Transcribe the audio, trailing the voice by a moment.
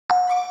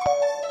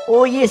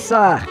Oh yes,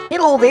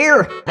 hello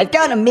there. I've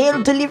got a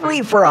mail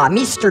delivery for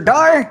Mr.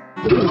 Dar.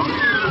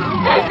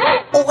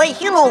 Oh hey,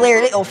 hello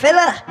there, little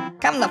fella.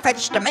 Come to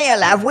fetch the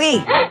mail, have we?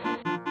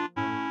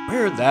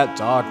 Where'd that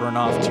dog run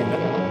off to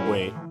now?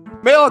 Wait.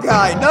 Mail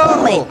guy, no!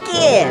 Oh my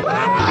god!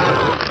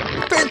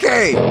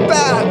 Pinky!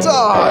 Bad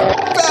dog!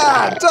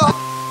 Bad dog!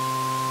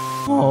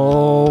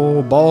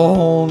 Oh,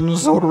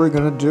 Bones, what are we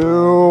gonna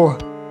do?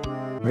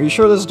 Are you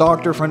sure this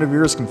doctor friend of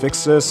yours can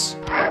fix this?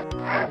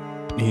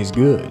 He's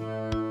good.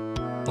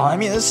 Well, I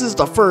mean, this is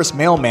the first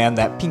mailman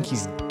that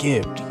Pinky's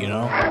gibbed, you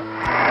know?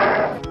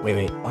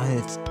 Wait, what?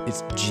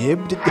 It's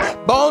jibbed?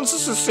 Bones,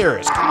 this is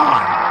serious, come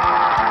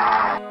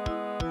on!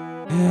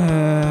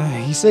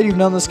 You said you've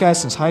known this guy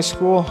since high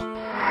school?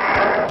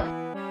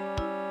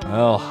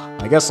 Well,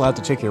 I guess I'll have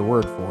to take your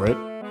word for it.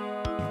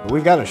 But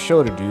we've got a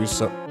show to do,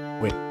 so...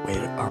 Wait,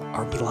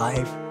 are we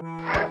live?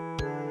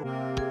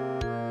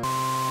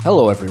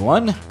 Hello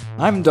everyone,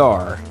 I'm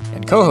Dar,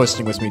 and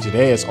co-hosting with me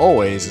today, as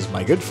always, is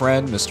my good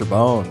friend, Mr.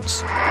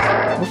 Bones.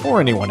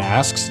 Before anyone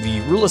asks, the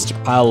realistic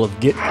pile of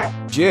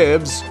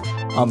jibs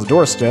on the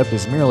doorstep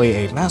is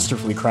merely a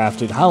masterfully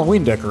crafted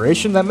Halloween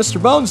decoration that Mr.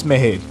 Bones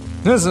made.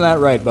 Isn't that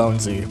right,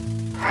 Bonesy?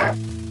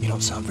 You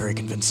don't sound very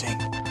convincing.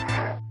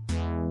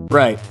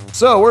 Right,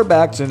 so we're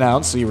back to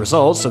announce the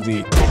results of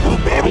the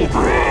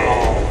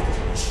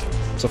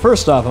Battlegrounds. So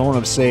first off, I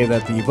want to say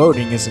that the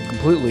voting isn't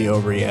completely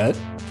over yet,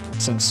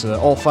 since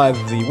all 5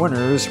 of the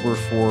winners were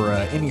for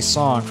any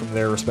song from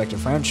their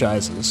respective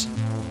franchises.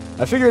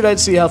 I figured I'd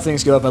see how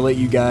things go if I let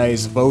you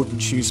guys vote and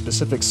choose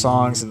specific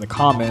songs in the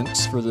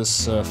comments for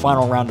this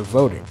final round of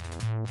voting.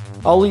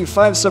 I'll leave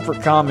 5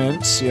 separate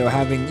comments,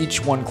 having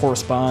each one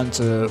correspond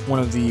to one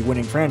of the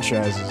winning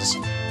franchises.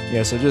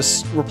 Yeah, so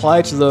just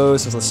reply to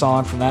those with a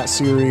song from that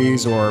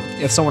series, or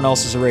if someone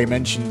else has already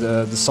mentioned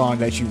the song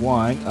that you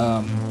want,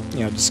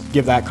 just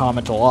give that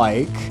comment a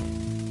like.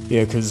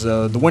 Yeah, because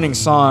the winning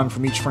song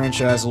from each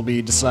franchise will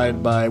be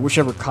decided by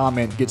whichever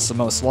comment gets the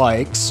most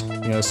likes.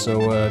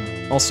 So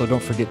also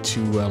don't forget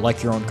to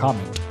like your own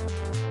comment.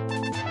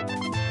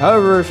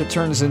 However, if it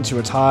turns into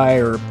a tie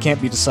or can't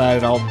be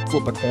decided, I'll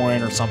flip a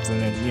coin or something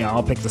and,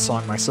 I'll pick the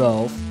song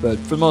myself. But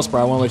for the most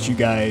part, I want to let you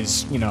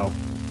guys,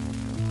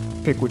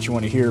 pick what you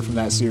want to hear from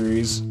that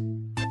series.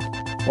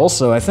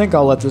 Also, I think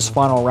I'll let this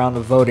final round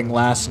of voting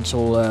last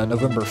until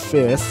November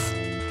 5th.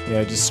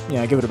 Yeah, just,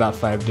 give it about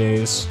 5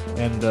 days.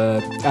 And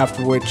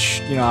after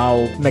which,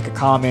 I'll make a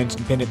comment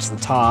and pin it to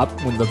the top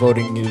when the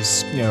voting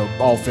is,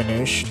 all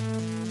finished.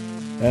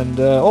 And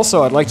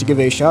also, I'd like to give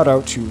a shout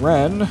out to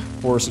Ren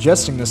for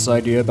suggesting this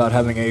idea about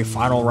having a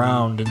final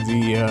round in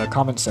the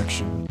comment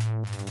section.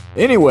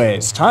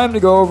 Anyways, time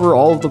to go over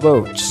all of the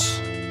votes,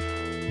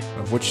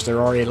 of which there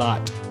are a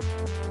lot.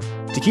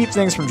 To keep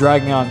things from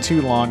dragging on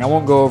too long, I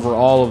won't go over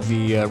all of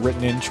the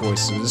written-in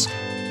choices.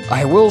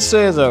 I will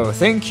say, though,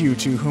 thank you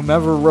to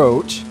whomever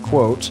wrote,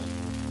 quote,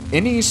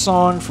 "any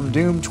song from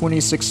Doom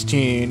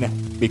 2016,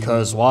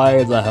 because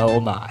why the hell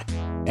not,"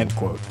 end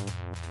quote.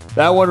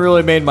 That one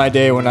really made my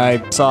day when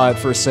I saw it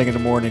first thing in the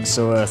morning,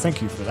 so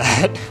thank you for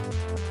that.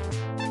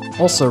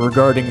 Also,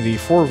 regarding the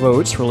 4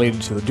 votes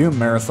related to the Doom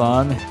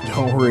Marathon,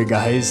 don't worry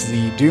guys,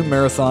 the Doom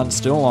Marathon's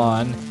still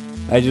on.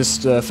 I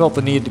just felt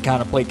the need to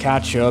kind of play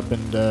catch-up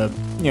and,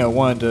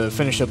 wanted to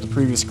finish up the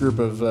previous group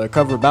of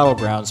cover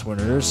Battlegrounds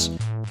winners.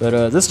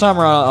 But this time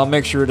around, I'll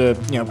make sure to,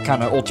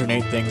 kind of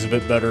alternate things a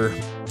bit better.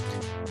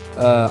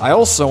 I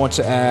also want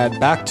to add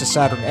Back to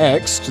Saturn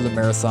X to the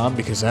marathon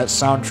because that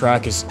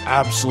soundtrack is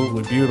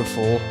absolutely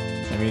beautiful.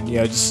 I mean,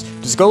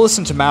 just go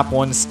listen to Map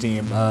 1's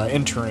theme,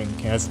 Entering.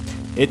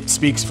 It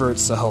speaks for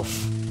itself.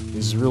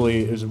 It's a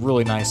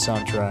really nice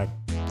soundtrack.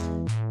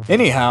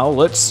 Anyhow,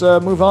 let's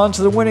move on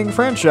to the winning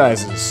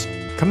franchises.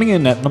 Coming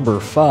in at number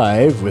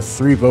 5 with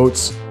 3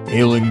 votes,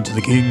 hailing to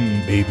the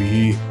king,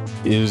 baby,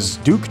 is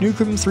Duke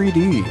Nukem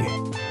 3D.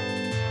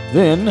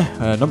 Then,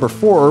 number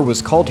 4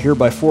 was called here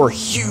by 4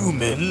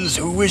 humans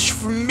who wish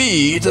for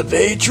me to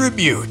pay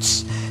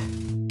tributes.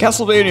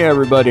 Castlevania,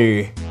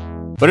 everybody.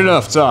 But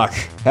enough talk,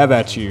 have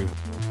at you.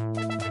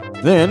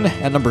 Then,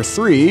 at number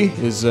 3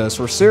 is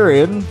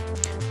Sorcerian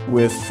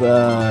with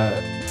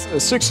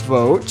 6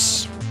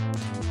 votes.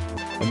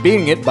 And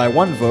beating it by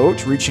 1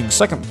 vote, reaching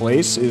 2nd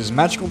place, is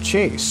Magical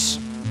Chase.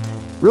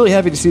 Really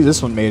happy to see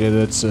this one made it.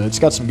 It's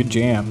got some good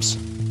jams.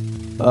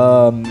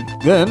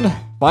 Then,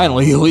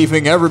 finally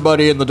leaving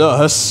everybody in the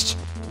dust,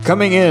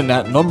 coming in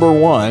at number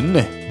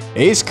 1,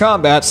 Ace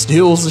Combat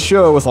steals the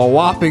show with a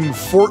whopping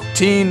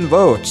 14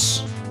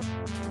 votes.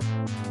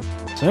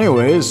 So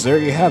anyways, there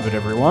you have it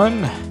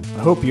everyone.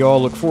 I hope you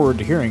all look forward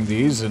to hearing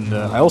these, and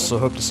I also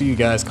hope to see you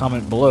guys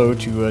comment below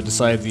to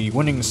decide the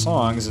winning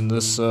songs in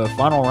this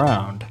final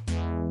round.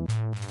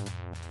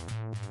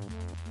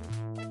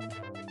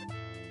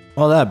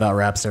 Well, that about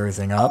wraps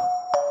everything up.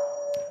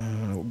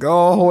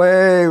 Go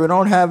away, we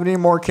don't have any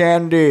more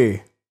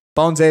candy.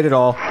 Bones ate it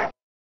all.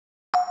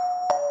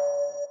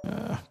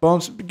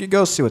 Bones,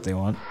 go see what they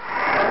want.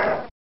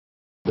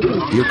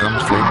 Here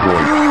comes Flame Boy.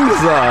 Who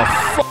the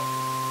fuck?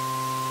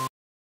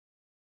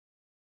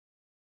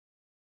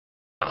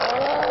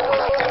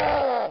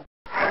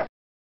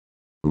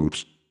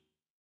 Oops.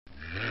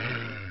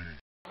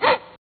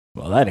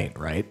 Well, that ain't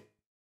right.